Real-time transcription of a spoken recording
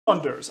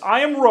Wonders.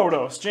 I am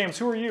Rhodos. James,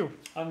 who are you?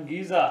 I'm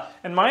Giza.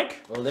 And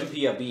Mike?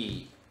 Olympia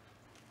B.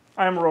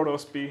 I am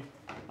Rhodos B.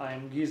 I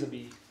am Giza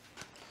B.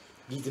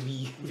 Giza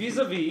B.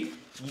 Visa V.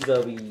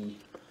 Giza B.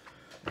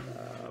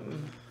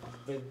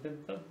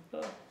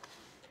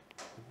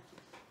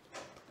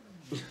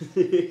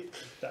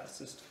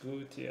 Das ist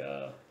gut,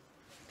 yeah.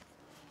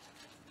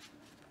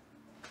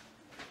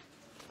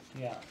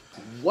 Yeah.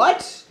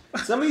 What?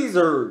 Some of these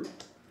are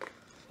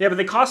Yeah, but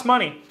they cost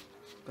money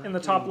in the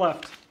top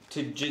left.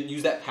 to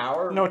use that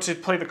power? No, to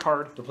play the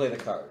card. To play the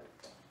card.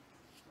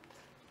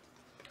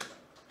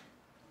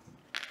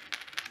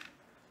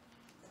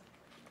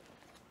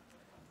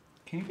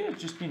 Can you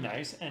guys just be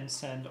nice and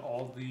send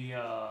all the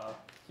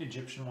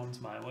Egyptian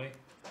ones my way?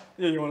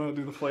 Yeah, you want to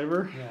do the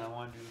flavor? Yeah, I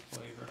want to do the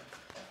flavor.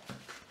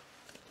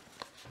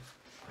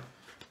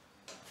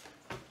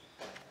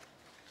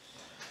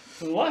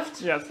 To the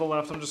left? Yeah, it's the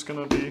left. I'm just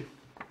going to be...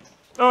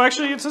 Oh,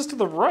 actually, it says to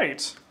the right.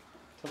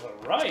 To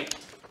the right.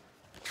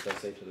 Let's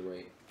say to the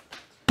right.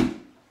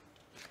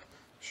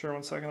 Sure,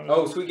 1 second.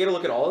 Oh, so we get a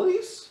look at all of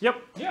these?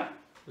 Yep. Yeah.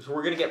 So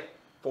we're gonna get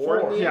four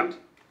in the yeah. end?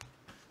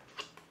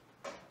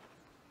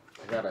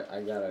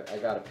 I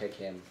gotta pick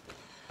him.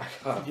 I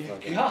gotta You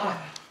fucking- gotta.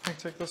 I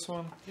take this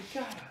one. You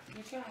gotta.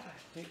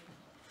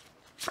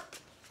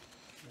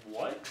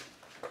 What?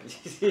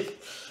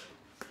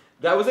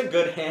 That was a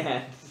good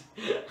hand.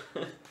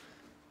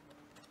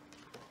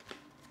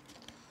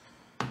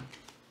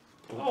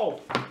 Oh.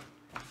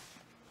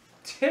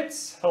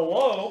 Tits,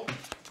 hello.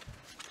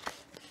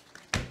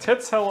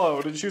 Tits,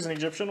 hello. Did you choose an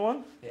Egyptian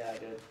one? Yeah, I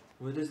did.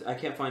 What is? I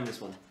can't find this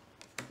one.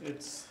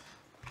 It's...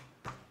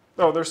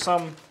 Oh, there's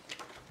some...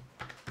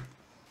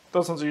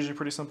 Those ones are usually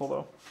pretty simple,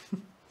 though.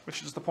 Which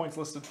is just the points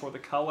listed for the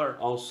color.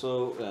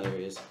 Also, there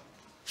he is.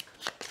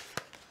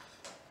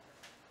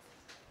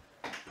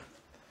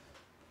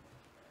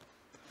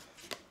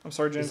 I'm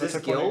sorry, James. Is this I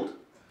took one of- Guild?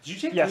 Did you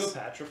take Yes.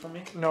 Cleopatra from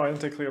me? No, I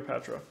didn't take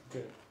Cleopatra.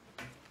 Good.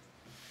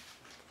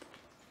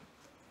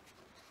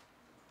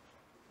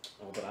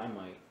 Oh, but I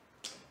might.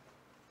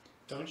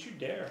 Don't you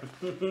dare.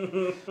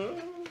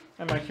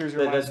 And Mike, here's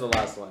your That's last the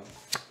last one.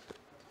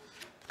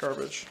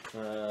 garbage.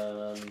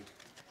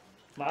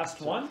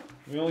 Last one?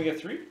 We only get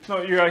 3?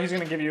 No, he's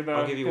going to give you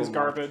I'll give you his one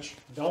more. garbage.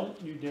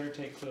 Don't you dare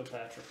take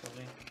Cleopatra from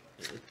me.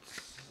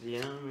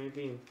 Yeah,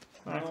 maybe.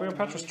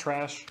 Cleopatra's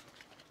trash.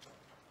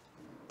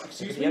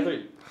 Excuse The me? other,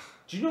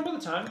 Do you know by the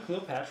time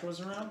Cleopatra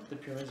was around, the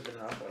pyramids have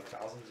been around for like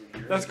thousands of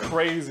years? That's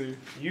crazy.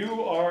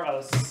 You are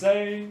a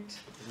saint.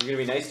 you gonna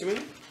be nice to me?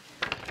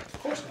 Of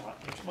course not.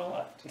 You're to my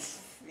left.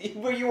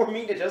 Well, you were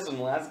mean to Justin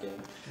last game.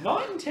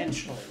 Not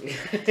intentionally.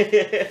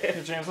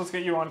 Hey, James, let's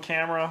get you on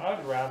camera.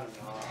 I'd rather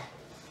not.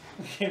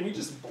 Can we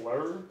just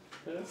blur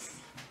this?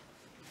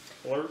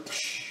 Blur.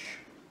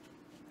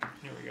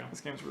 Here we go.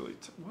 This game's really...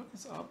 what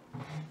is up?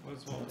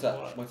 What's What's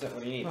up? What's up?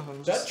 What do you need?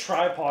 Nothing. That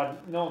tripod.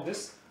 No,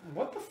 this.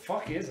 What the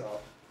fuck is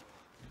up?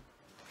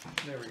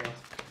 There we go.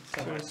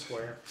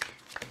 Semi-square.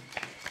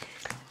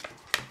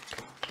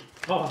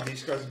 Oh,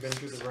 these guys have been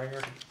through the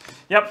ringer.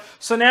 Yep.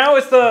 So now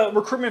it's the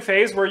recruitment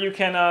phase where you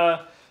can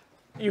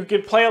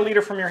play a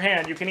leader from your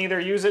hand. You can either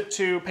use it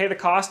to pay the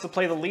cost to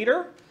play the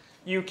leader.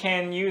 You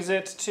can use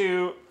it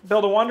to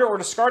build a wonder or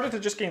discard it to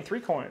just gain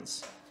 3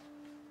 coins.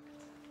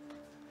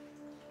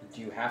 Do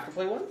you have to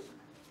play one?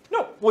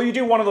 No. Well, you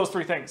do one of those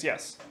 3 things,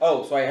 yes.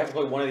 Oh, so I have to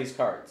play one of these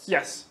cards.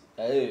 Yes.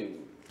 Oh.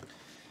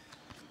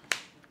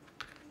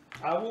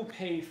 I will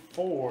pay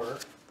 4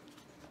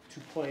 to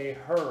play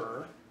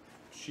her.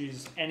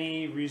 She's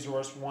any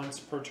resource once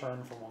per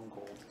turn for 1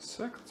 gold.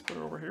 Sick. Let's put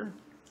it over here.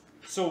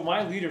 So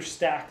my leader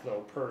stack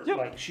though per Yep.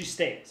 like she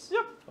stays.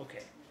 Yep. Okay.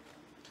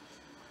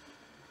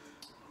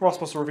 We're all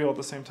supposed to reveal at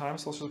the same time,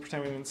 so let's just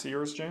pretend we didn't see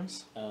yours,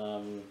 James.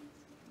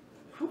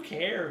 Who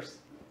cares?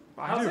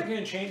 I How's do. that going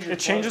to change your It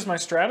changes my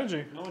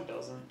strategy. No, it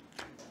doesn't.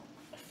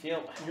 I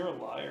feel. You're a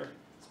liar.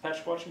 Is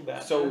Patrick watching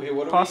back? So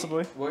what are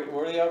Possibly. What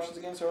are the options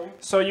again? Sorry.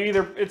 So you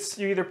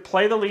either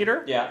play the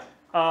leader, Yeah.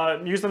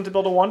 use them to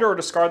build a wonder, or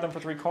discard them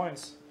for 3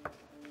 coins.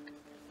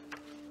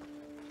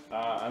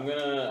 I'm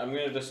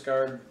gonna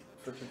discard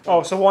for 2 points.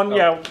 Oh, so one,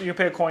 yeah, you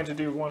pay a coin to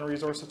do 1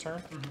 resource a turn.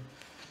 Mm-hmm.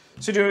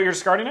 So you're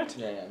discarding it?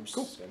 Yeah, I'm just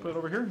Cool. gonna- Put it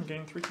over here and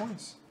gain 3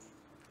 coins.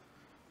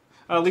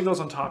 Leave those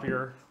on top of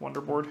your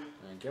wonder board.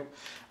 Thank you.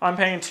 I'm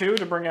paying 2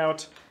 to bring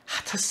out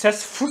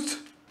Hattusesfut,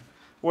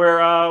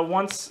 where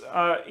once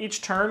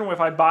each turn, if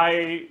I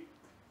buy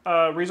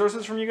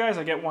resources from you guys,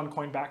 I get 1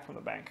 coin back from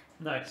the bank.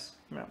 Nice.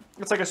 Yeah,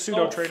 it's like a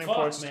pseudo trading fuck,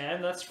 post.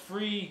 man, that's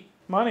free.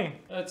 Money.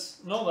 That's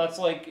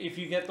like if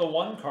you get the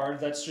 1 card,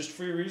 that's just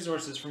free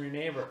resources from your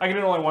neighbor. I can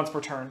do it only once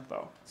per turn,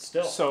 though.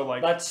 Still. So,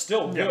 like, that's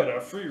still yeah. good.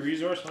 A free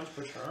resource once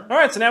per turn. All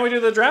right, so now we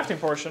do the drafting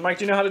portion. Mike,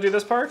 do you know how to do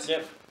this part?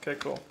 Yep. Okay,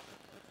 cool.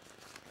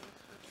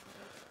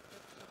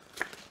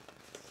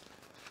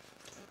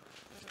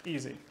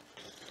 Easy.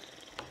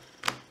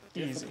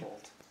 Easy.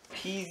 Difficult.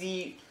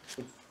 Peasy,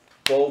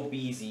 Bo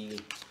Beezy,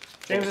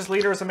 James's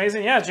leader is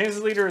amazing. Yeah,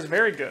 James's leader is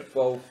very good.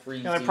 Bo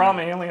Freezy. The only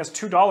problem, he only has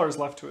 $2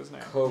 left to his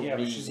name. Yeah,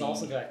 but she's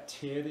also got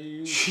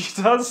titties.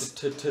 She does.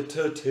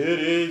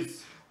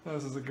 Titties.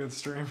 This is a good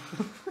stream.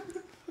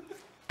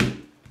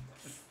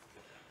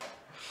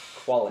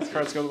 Quality.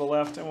 Cards go to the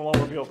left, and we'll all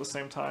reveal at the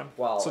same time.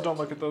 Quality. So don't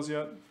look at those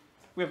yet.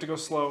 We have to go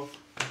slow.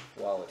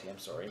 Quality, I'm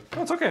sorry.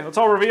 That's okay. Let's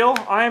all reveal.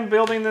 I am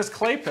building this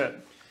clay pit.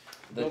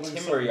 The Building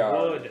timber some yard.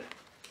 wood.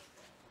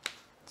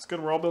 It's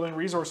good. We're all building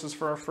resources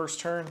for our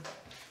first turn.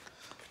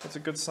 That's a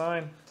good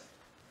sign.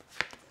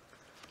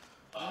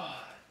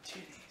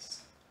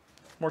 Titties.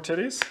 More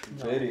titties?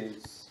 No.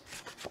 Biddies.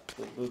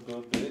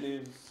 Good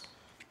biddies.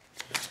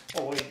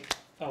 Oh wait.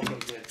 Okay,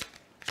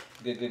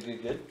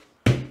 good. Good.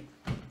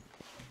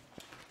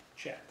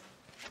 Check.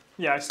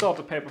 Yeah, I still have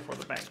to pay before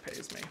the bank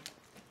pays me.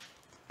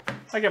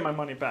 I get my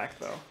money back,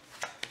 though.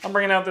 I'm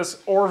bringing out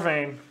this ore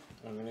vein.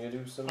 I'm gonna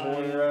do some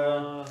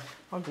more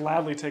I'll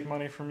gladly take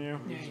money from you.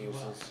 Yeah, you will.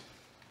 resources.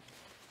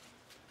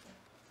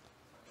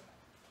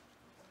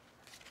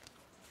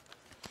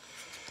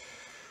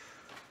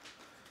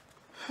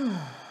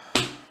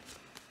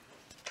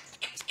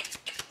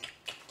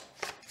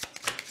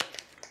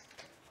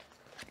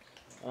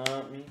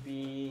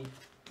 Maybe...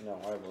 No,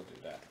 I will do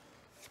that.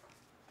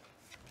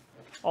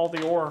 All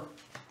the ore.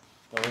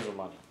 No, those are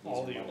money. These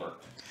All are the money. ore.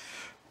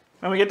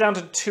 And we get down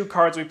to 2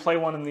 cards, we play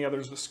one and the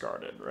other's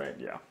discarded, right?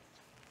 Yeah.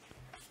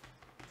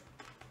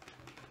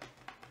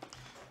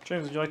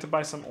 James, would you like to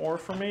buy some ore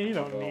for me? You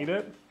don't No. need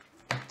it.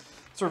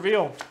 Let's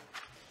reveal.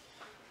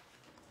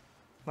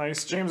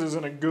 Nice. James is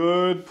in a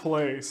good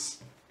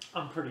place.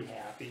 I'm pretty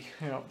happy.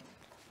 Yeah.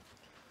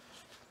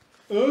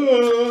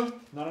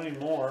 Not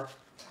anymore.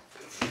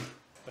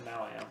 But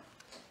now I am.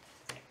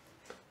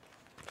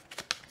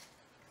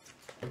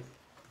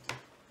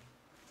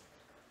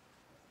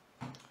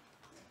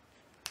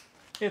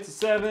 It's a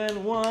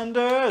 7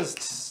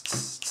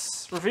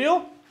 wonders.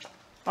 Reveal.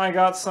 I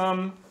got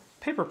some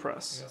paper I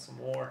press. got some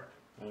more.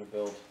 I'm gonna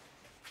build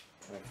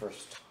my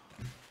first.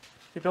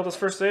 He built his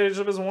first stage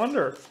of his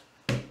wonder.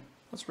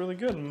 That's really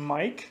good.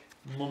 Mike.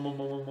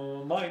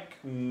 Mike.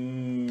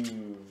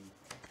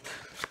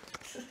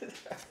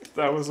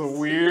 That was a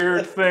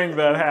weird thing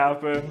that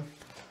happened.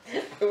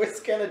 I was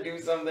gonna do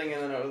something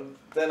and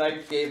then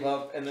I gave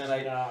up and then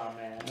Nah,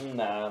 man.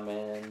 Nah,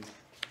 man.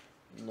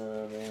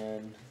 Nah,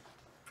 man.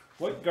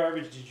 What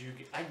garbage did you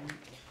get?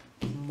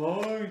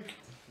 Mike.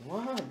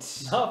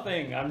 What?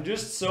 Nothing. I'm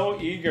just so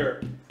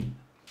eager.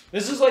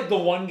 This is like the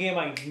one game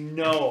I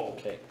know.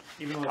 Okay.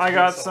 Even though it's I been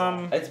got so some.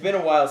 long. It's been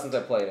a while since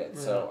I played it,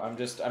 so I'm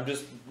just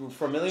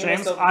familiar James,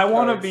 myself with I the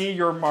want to cards. be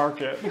your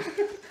market.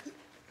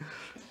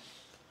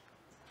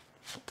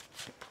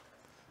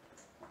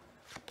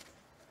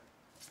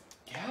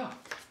 Yeah.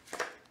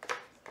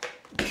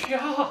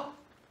 Yeah.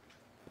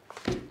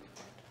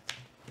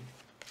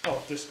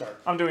 Oh, discard.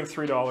 I'm doing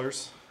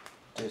 $3.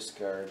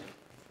 Discard.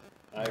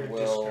 I You're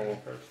will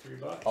discarding for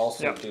 $3.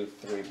 also Yep. do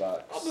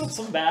 $3. I'll build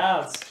some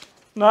baths.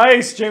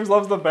 Nice. James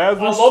loves the bath.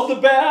 I love the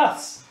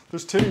baths.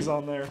 There's titties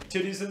on there.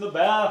 Titties in the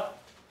bath.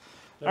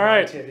 They're All my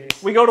right.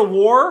 Titties. We go to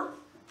war.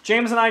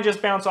 James and I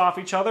just bounce off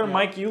each other. Yeah.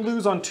 Mike, you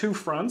lose on 2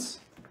 fronts.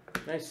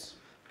 Nice.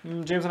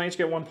 James and I each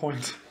get 1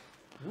 point.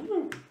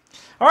 Woo.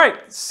 All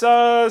right.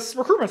 So,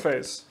 recruitment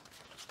phase.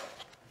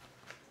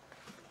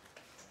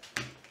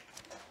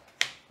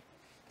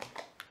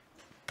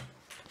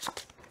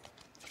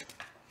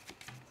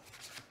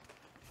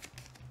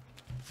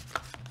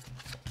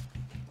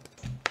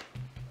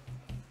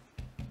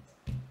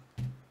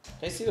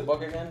 Can I see the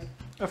book again?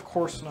 Of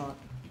course not.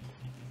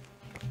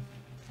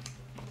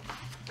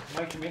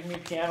 Mike, you're making me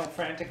piano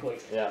frantically.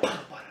 Yeah.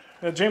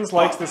 Yeah, James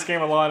likes this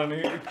game a lot,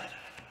 and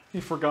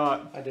he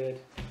forgot. I did.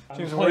 I've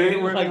James, played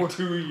it where- like where-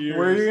 2 years.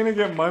 Where are you gonna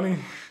get money?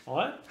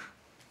 What?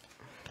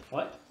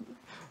 What?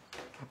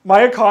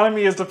 My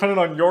economy is dependent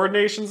on your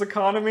nation's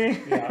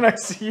economy, Yeah. and I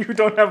see you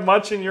don't have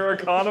much in your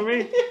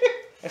economy.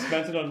 I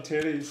spent it on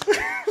titties.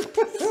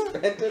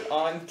 Spent it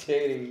on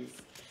titties.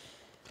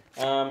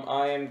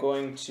 I am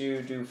going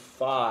to do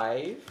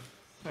 5.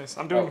 Nice.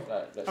 I'm doing.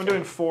 That's I'm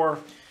doing 4.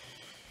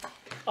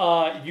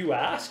 You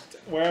asked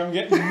where I'm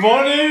getting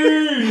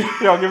money.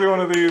 Yeah, I'll give you one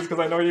of these because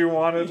I know you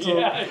wanted to.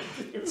 Yeah.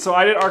 So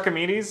I did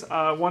Archimedes.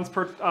 Once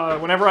per.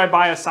 Whenever I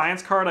buy a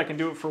science card, I can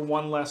do it for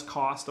 1 less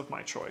cost of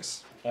my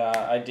choice.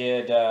 I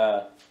did.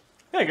 Yeah,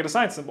 get a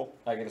science symbol.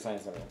 I get a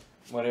science symbol.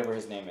 Whatever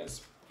his name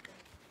is.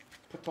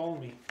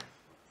 Ptolemy.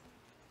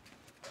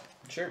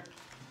 Sure.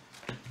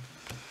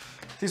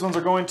 These ones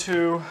are going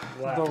to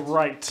Left. the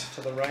right.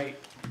 To the right.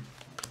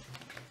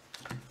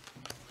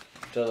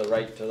 To the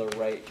right. To the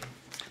right.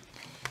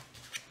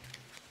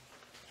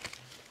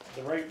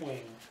 The right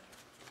wing.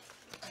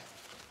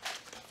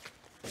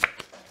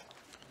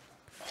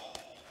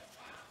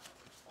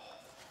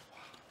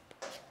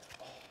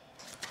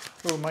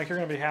 Oh, Mike, you're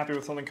gonna be happy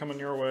with something coming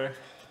your way.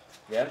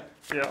 Yeah.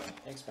 Yeah.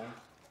 Thanks, man.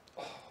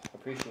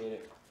 Appreciate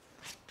it.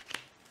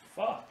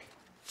 Fuck.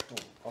 Oh,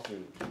 I'll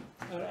do.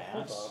 Hold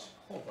Baths. up.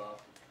 Hold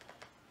up.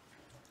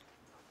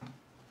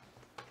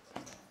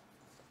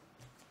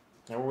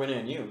 Now we're winning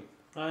on you.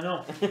 I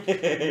know.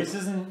 This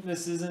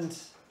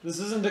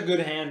isn't a good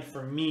hand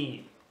for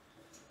me.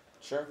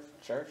 Sure.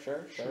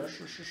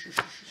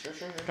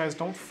 Guys,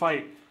 don't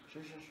fight.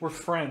 We're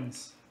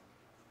friends.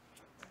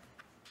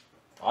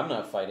 I'm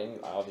not fighting,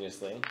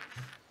 obviously.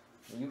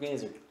 You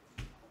guys are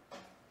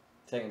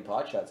taking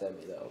pot shots at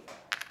me though.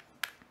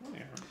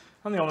 Yeah.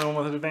 I'm the only one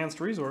with advanced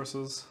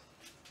resources.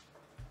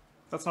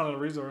 That's not a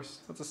resource.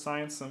 That's a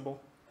science symbol.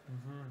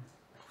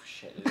 Oh,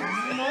 shit.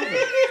 Science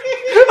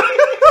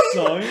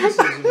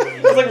I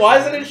was like, why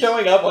isn't it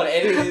showing up on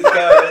any of these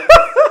cards?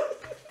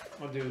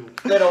 I'll do.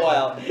 Been a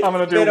while. I'm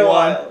gonna do Been a one.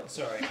 while.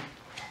 Sorry.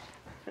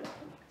 I'm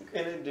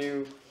gonna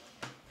do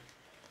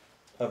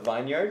a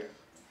vineyard.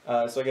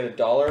 So I get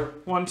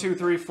 $1. 1, 2,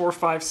 3, 4,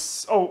 5.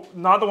 Oh,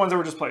 not the ones that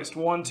were just placed.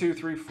 1, 2,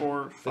 3,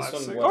 4, 5, one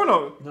 6. was- Oh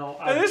no, No,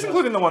 it is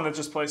including the one that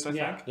just placed. I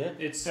Yeah, think.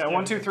 Yeah. it's Yeah,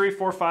 1, 2, 3,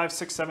 4, 5,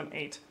 6, 7,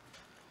 8.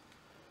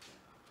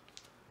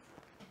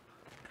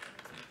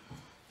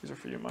 These are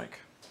for you, Mike.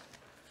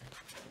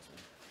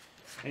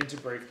 I need to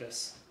break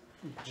this.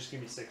 Just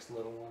give me 6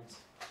 little ones.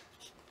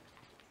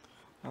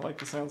 I like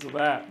the sounds of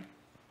that.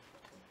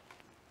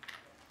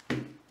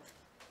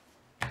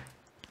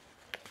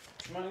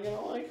 Am I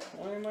gonna like?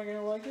 Why am I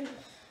gonna like it?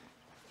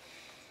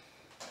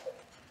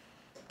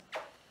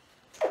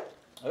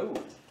 Oh,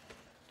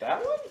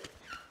 that one?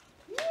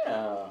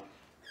 Yeah.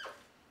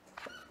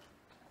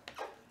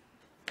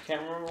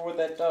 Can't remember what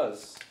that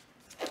does.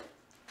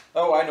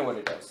 Oh, I know what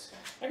it does.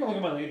 I can look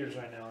at my leaders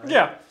right now, right?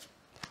 Yeah,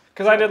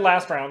 because I did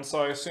last round,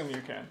 so I assume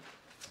you can.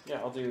 Yeah,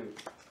 I'll do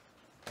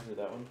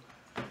that one.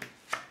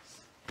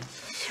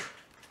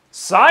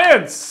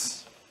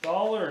 Science.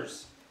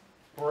 Dollars.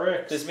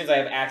 Bricks. This means I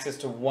have access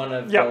to one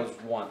of Yep.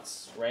 those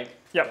once, right?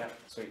 Yep. Yeah,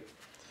 sweet.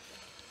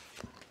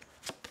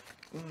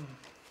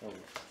 Oh.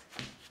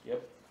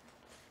 Yep.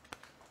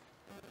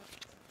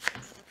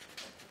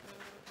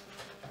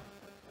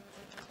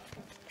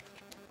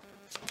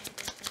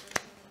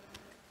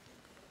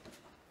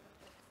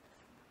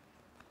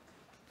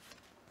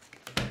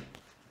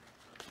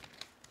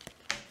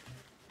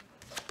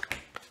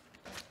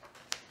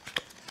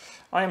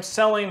 I am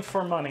selling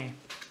for money.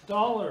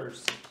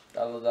 Dollars.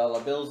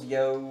 Dollar bills,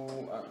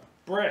 yo.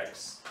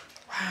 Bricks.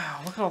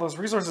 Wow, look at all those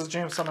resources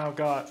James somehow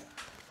got.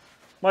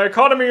 My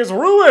economy is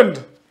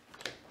ruined!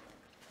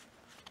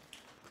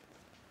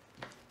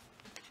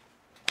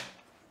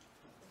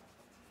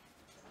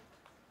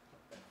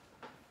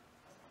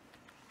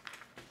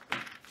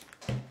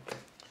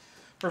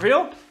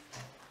 Reveal?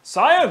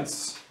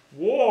 Science!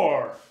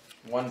 War.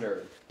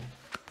 Wonder.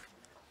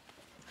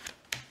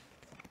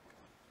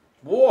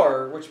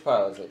 War. Which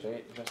pile is it,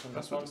 Jay? This one,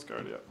 That's this one one?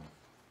 discard, yeah.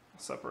 I'll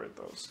separate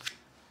those.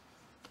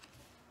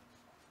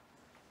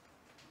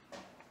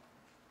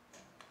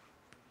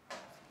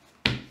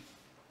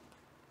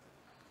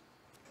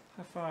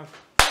 High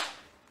five.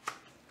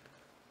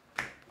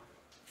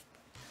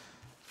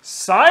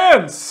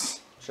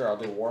 Science! Sure, I'll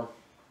do war.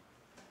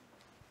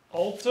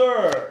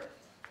 Altar.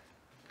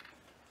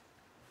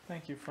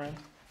 Thank you, friend.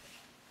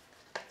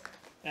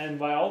 And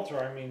by altar,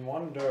 I mean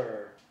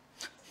wonder.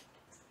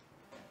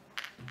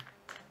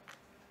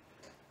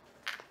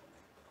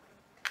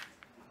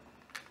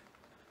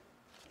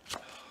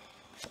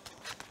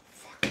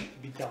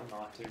 It'd be dumb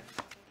not to.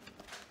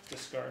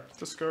 Discard.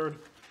 Discard.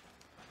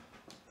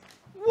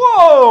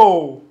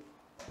 Whoa!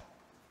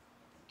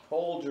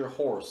 Hold your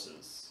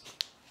horses.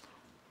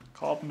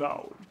 Calm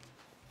down.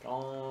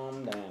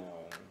 Calm down.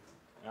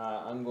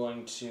 I'm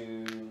going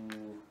to.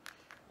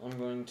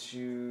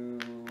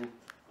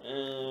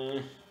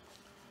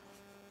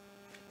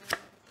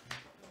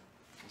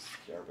 This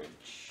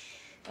garbage.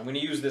 I'm going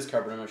to use this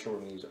card, but I'm not sure what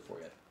I'm going to use it for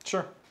yet.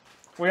 Sure.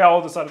 We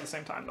all decide at the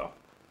same time, though.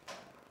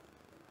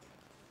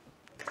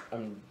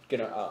 I'm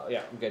gonna.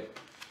 Yeah, I'm good.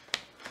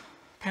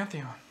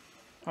 Pantheon.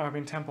 Oh, I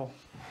mean Temple.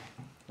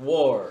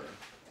 War.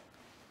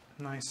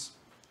 Nice.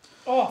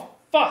 Oh,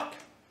 fuck!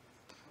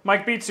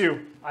 Mike beats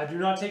you. I do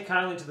not take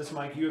kindly to this,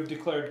 Mike. You have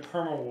declared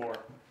perma-war.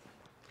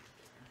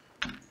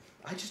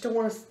 I just don't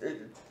want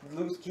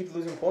to keep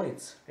losing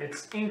points.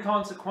 It's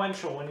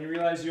inconsequential. When you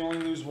realize you only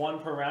lose 1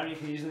 per round, you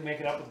can easily make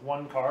it up with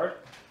 1 card.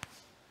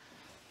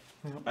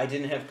 I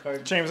didn't have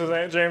cards. James is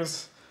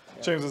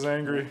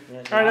angry. Yeah,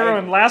 All right,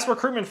 everyone. Last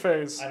recruitment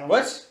phase. I don't.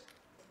 What?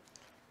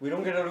 We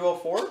don't get to do all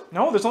 4?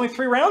 No, there's only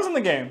 3 rounds in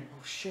the game.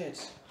 Oh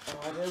shit. Oh,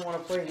 I didn't want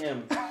to play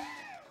him.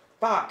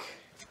 Fuck.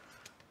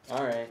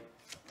 Alright.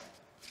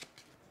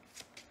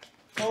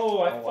 Oh,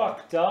 I Oh, wow.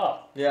 fucked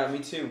up. Yeah, me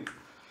too.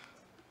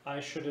 I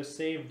should have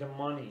saved the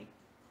money.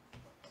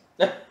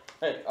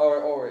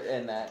 or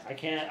in that. I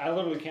can't. I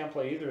literally can't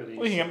play either of these.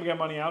 Well, you can get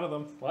money out of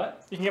them.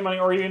 What? You can get money,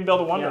 or you can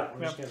build a wonder. Yeah,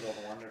 I'm just gonna build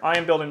a wonder. I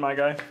am building my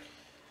guy.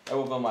 I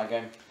will build my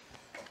game.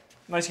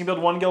 Nice, you can build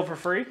 1 guild for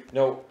free.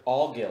 No,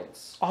 all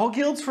guilds. All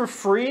guilds for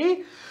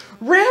free?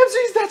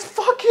 Ramses, that's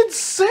fucking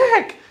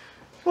sick!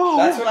 Whoa.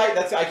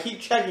 That's I keep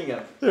checking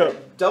them. Yeah.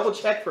 Double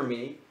check for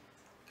me.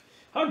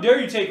 How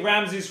dare you take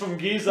Ramses from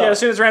Giza? Yeah, as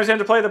soon as Ramses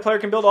ends to play, the player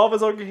can build all of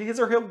his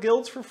or her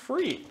guilds for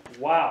free.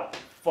 Wow.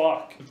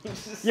 Fuck.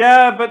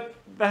 Yeah, but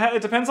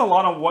it depends a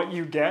lot on what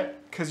you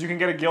get, because you can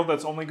get a guild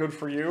that's only good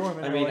for you. And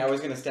then I you're mean, like- I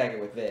was gonna stack it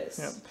with this.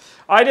 Yeah.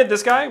 I did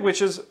this guy,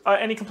 which is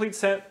any complete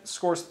set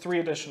scores 3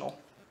 additional.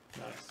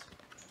 Nice.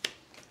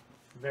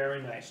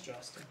 Very nice,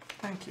 Justin.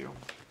 Thank you.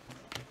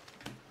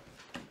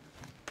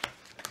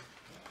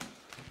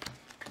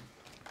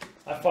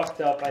 I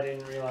fucked up. I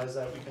didn't realize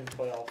that we can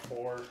play all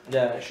 4.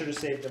 Yeah. I should have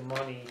saved the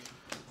money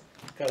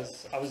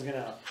because I was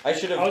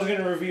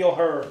gonna reveal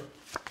her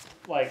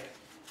like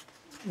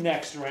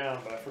next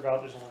round, but I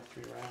forgot there's only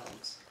 3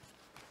 rounds.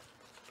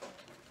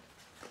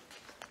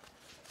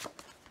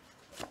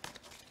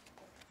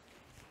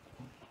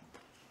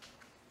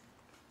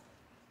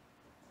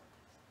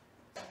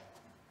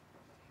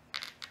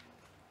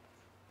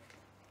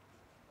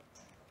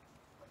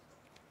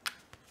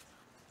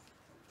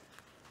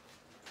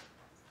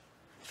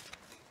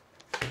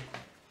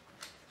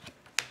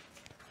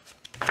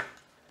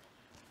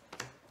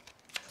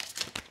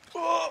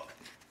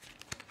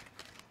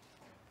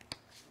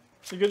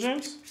 You good,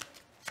 James?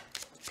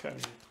 Okay.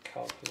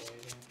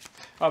 Calculating.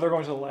 Oh, they're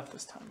going to the left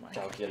this time, Mike.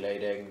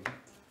 Calculating.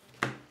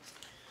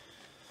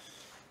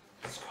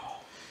 Let's go.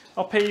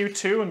 I'll pay you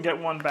 2 and get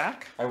 1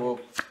 back. I will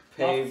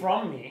pay. Not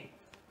from me.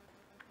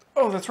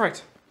 Oh, that's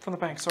right. From the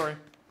bank, sorry.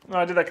 No,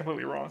 I did that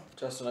completely wrong.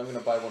 Justin, I'm gonna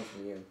buy one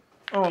from you.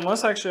 Oh,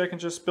 unless actually I can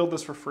just build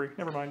this for free.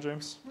 Never mind,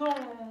 James. No.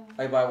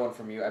 I buy one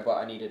from you.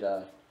 I needed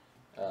an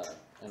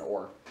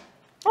ore.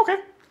 Okay.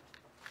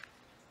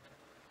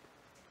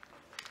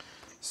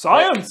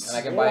 Science! And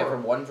I can buy it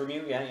from one from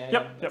you? Yeah.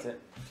 Yep, That's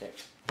it. Okay.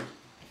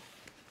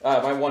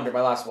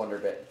 My last wonder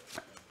bit.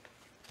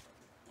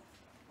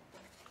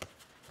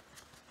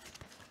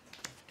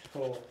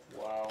 Oh,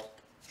 wow.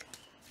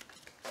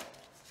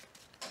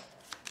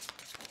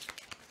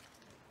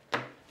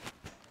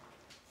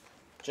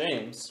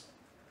 James,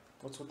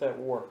 what's with that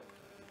war?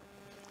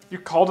 You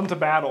called him to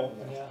battle.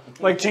 Yeah.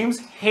 Like, James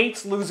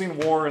hates losing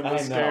war in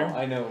this game.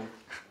 I know.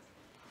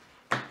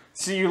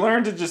 So you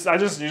learn to just,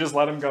 you just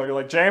let him go. You're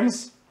like,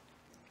 James,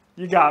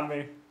 you got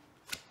me.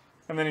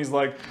 And then he's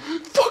like,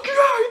 fuck yeah,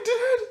 I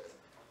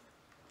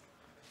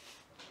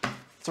did!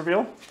 Let's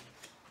reveal.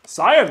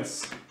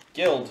 Science!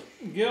 Guild.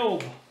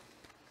 Guild.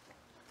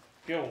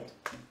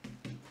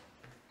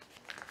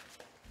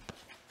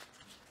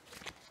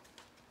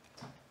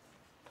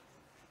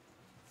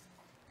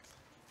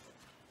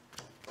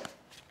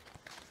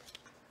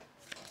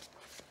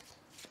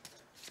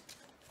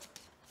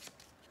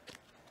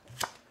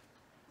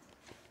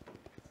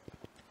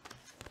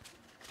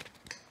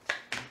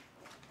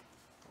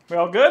 We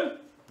all good?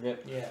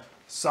 Yep. Yeah.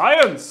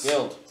 Science!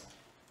 Guild.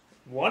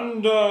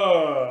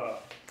 Wonder.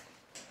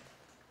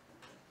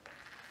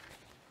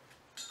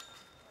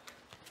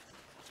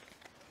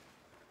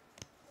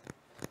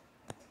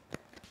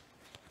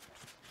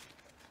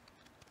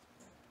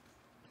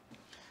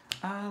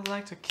 I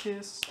like to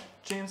kiss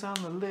James on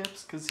the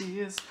lips because he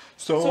is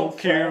so, So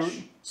cute.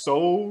 fresh.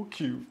 So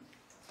cute.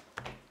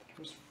 It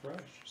was fresh.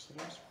 You said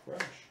it was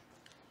fresh.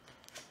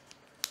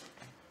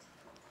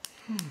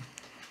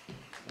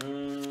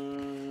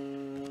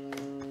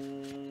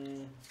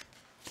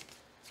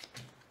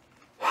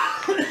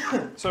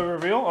 So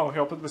reveal. Oh,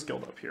 here, I'll put this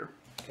guild up here.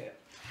 Okay.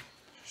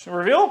 Should we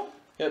reveal?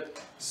 Yep.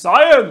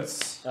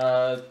 Science!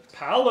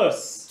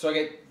 Palace. So I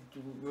get,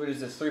 what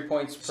is this, 3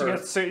 points So per...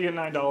 you get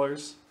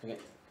 $9. I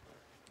get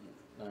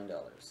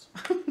 $9.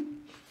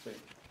 Sweet.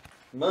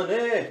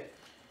 Money!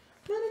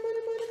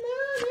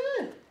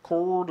 Money!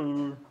 Quarter.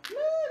 Money!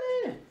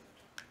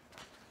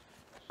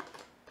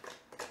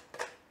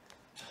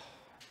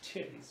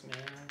 Titties,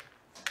 man.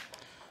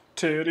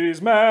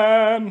 Titties,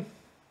 man.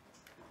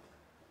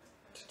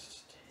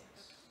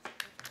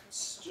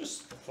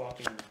 Just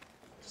fucking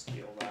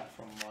steal that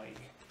from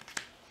Mike.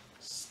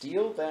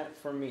 Steal that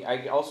from me.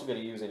 I also got to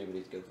use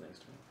anybody's guilds next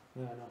to me.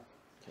 No, no.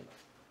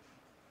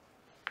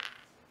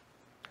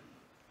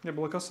 Yeah,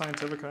 but look how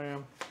scientific I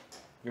am.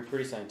 You're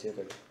pretty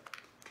scientific.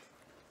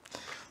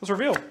 Let's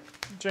reveal.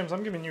 James,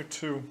 I'm giving you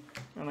 2,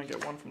 and I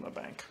get 1 from the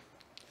bank.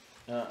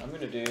 I'm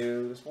going to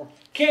do this more.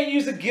 Can't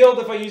use a guild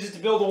if I use it to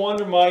build a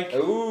wonder, Mike.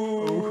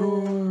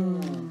 Ooh.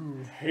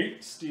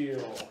 Hate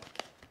steal.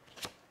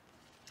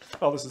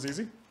 Oh, this is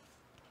easy.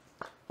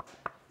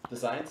 The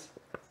science?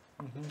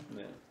 Mm-hmm.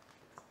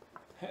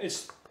 Yeah.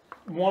 It's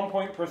 1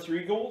 point per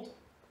 3 gold?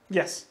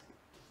 Yes.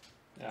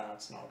 Yeah,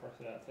 it's not worth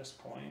it at this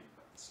point.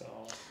 So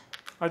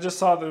I just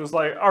saw that it was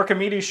like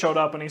Archimedes showed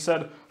up and he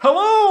said,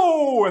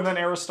 hello! And then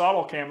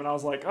Aristotle came and I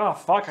was like, oh,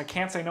 fuck, I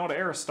can't say no to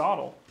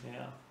Aristotle.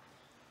 yeah.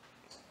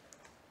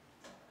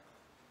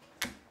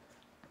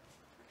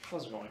 I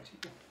was going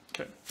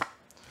to. Okay.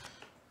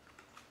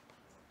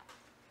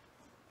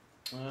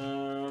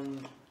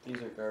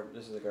 These are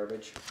this is a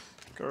garbage.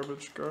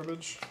 Garbage,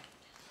 garbage.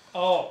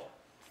 Oh,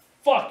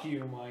 fuck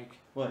you, Mike.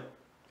 What?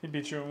 He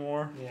beat you in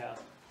war. Yeah.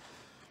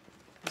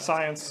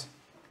 Science.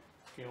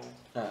 Guild.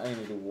 I need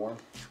to do war.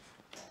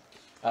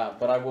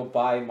 But I will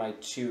buy my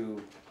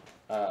 2.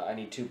 I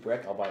need 2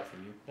 brick. I'll buy it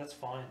from you. That's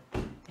fine.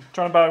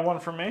 Trying to buy 1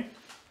 from me?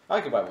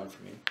 I could buy 1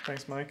 from you.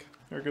 Thanks, Mike.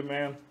 You're a good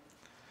man.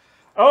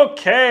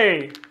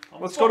 Okay. I'm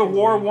Let's go to fucking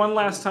war leaving. one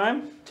last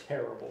time.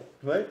 Terrible.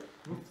 What?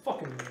 I'm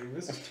fucking leaving.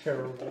 This is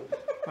terrible.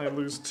 I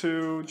lose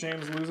 2.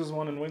 James loses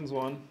 1 and wins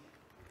 1.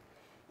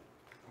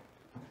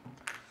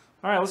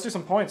 All right, let's do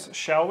some points,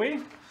 shall we?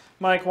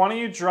 Mike, why don't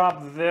you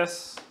drop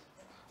this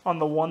on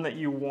the one that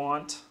you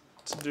want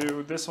to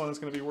do? This one is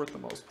going to be worth the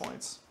most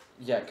points.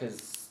 Yeah,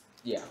 because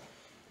Yeah.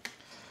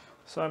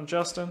 So I'm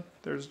Justin.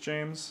 There's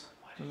James.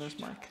 And there's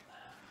Mike.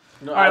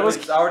 No, All right, I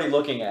was already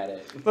looking at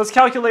it. Let's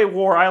calculate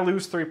war. I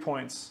lose 3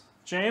 points.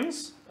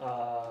 James?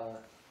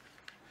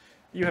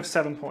 You have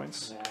 7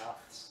 points.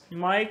 Maths.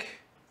 Mike?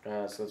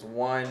 So it's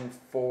 1,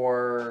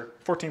 4...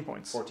 14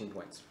 points. 14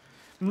 points.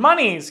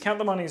 Monies. Count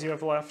the monies you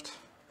have left.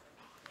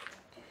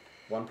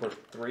 1 per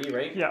 3,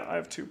 right? Yeah, I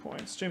have 2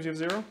 points. James, you have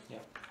 0? Yeah.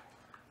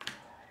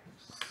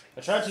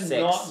 I tried to 6.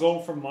 not go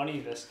for money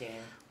this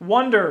game.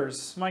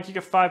 Wonders. Mike, you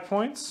get 5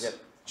 points. Yep.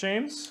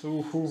 James?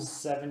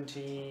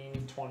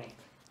 17, 20.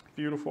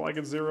 Beautiful. I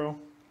get 0.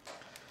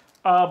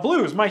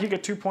 Blues. Mike, you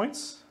get 2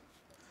 points.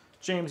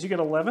 James, you get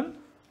 11.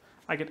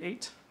 I get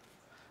 8.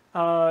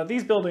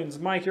 These buildings.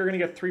 Mike, you're going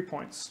to get 3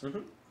 points. Mm-hmm.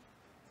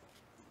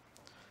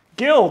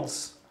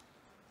 Guilds.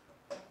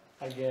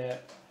 I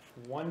get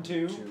 1,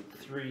 2,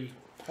 3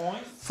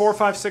 points. 4,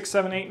 5, 6,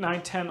 7, 8,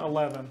 9, 10,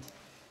 11.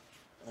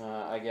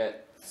 I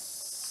get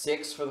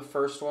 6 for the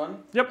first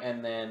one. Yep.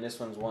 And then this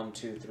one's 1,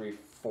 2, 3,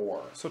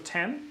 4. So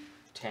 10.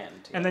 10.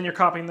 And then you're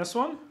copying this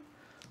one.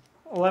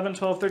 11,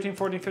 12, 13,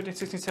 14, 15,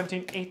 16,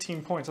 17,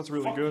 18 points. That's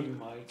really Fuck good. you,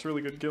 Mike. It's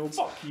really good guilds.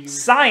 Fuck you.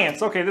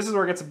 Science. Okay, this is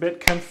where it gets a bit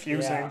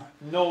confusing. Yeah.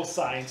 No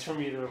science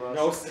from either of us.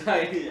 No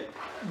science.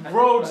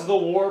 Rhodes the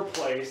war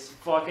place,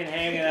 fucking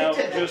hanging out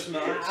just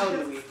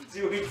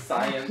doing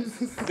science.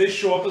 They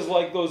show up as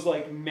like those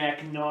like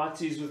mech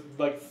Nazis with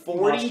like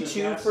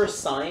 42 for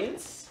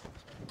science?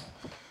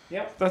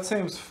 Yep. That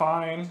seems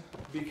fine.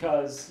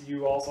 Because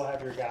you also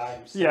have your guy.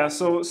 Yeah,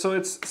 so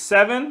it's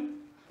 7.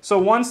 So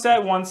one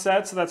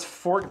set, so that's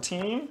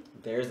 14.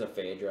 There's a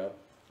Phaedra.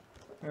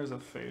 There's a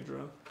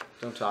Phaedra.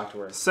 Don't talk to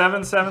her.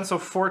 7, 7, so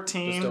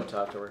 14. Just don't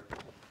talk to her.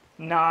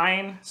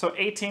 9, so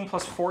 18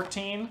 plus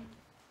 14.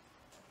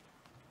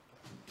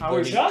 I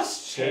would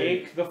just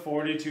take the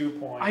 42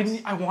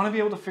 points. I want to be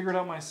able to figure it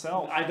out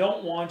myself. I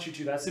don't want you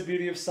to. That's the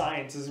beauty of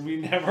science, is we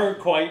never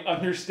quite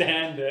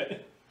understand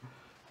it.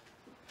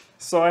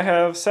 So I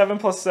have 7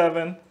 plus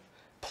 7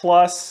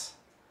 plus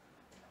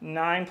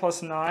 9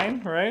 plus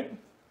 9, right?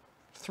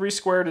 3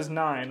 squared is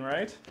 9,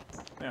 right?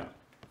 Yeah.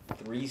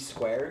 3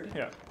 squared?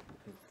 Yeah.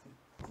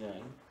 9.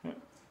 9.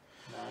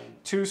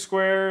 2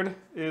 squared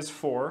is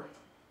 4.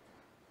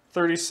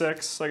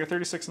 36. So I get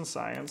 36 in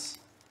science.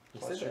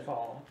 Plus your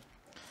column.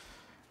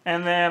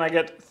 And then I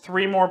get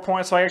 3 more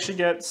points. So I actually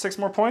get 6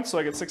 more points. So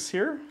I get 6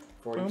 here.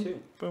 42.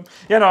 Boom. Boom.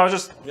 Yeah, no, I was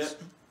just...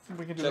 Yep.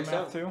 We can do Checks the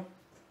math out. too.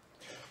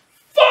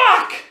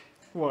 Fuck!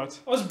 What?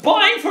 I was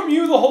buying from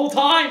you the whole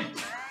time!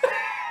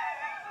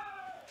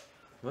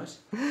 What?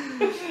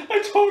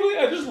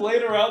 I just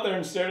laid her out there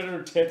and stared at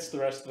her tits the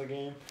rest of the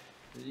game.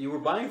 You were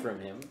buying from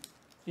him.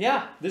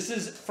 Yeah, this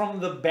is from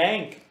the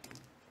bank.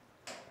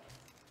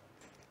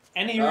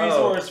 Any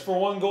resource for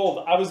 1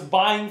 gold. I was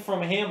buying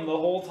from him the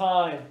whole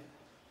time.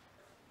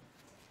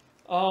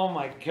 Oh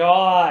my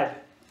god.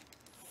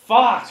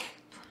 Fuck.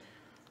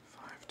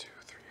 5, 2,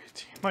 3,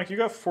 18. Mike, you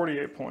got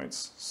 48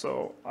 points.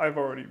 So I've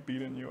already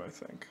beaten you, I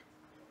think.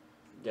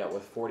 Yeah,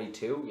 with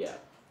 42? Yeah.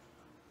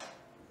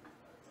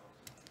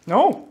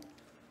 No!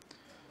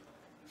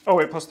 Oh,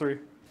 wait, plus 3.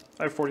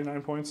 I have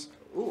 49 points.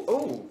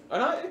 Ooh,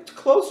 it's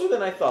closer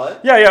than I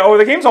thought. Yeah, yeah. Oh,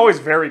 the game's always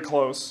very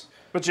close.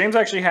 But James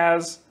actually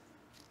has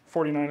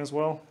 49 as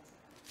well.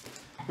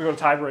 We go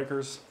to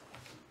tiebreakers.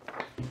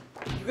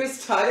 You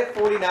guys tied at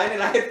 49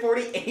 and I had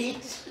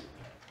 48?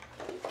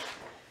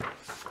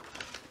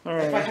 All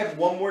right. If I had $1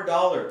 more, it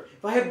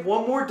would have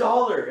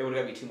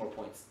got me 2 more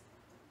points.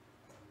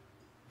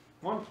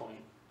 1 point.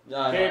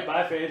 Okay, Okay,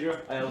 bye,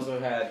 Phaedra. I also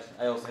had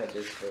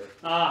this for...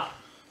 Ah.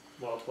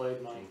 Well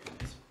played, Mike.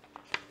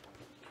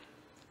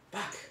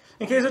 Fuck.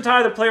 In case of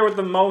tie, the player with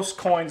the most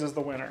coins is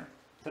the winner.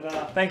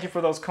 Ta-da. Thank you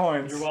for those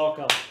coins. You're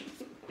welcome.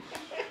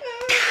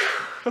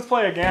 Let's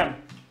play again.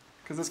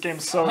 Because this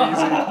game's so easy.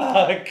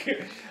 Fuck.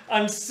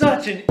 I'm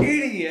such an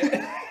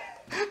idiot.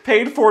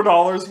 Paid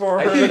 $4 for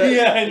her.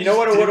 Yeah, You know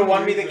what just would have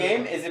won didn't me the use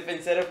game? Is if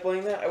instead of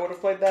playing that, I would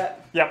have played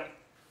that. Yep.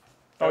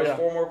 That Oh, was yeah.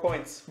 4 more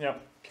points.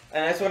 Yep.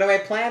 And that's what my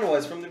plan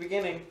was from the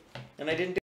beginning. And I didn't do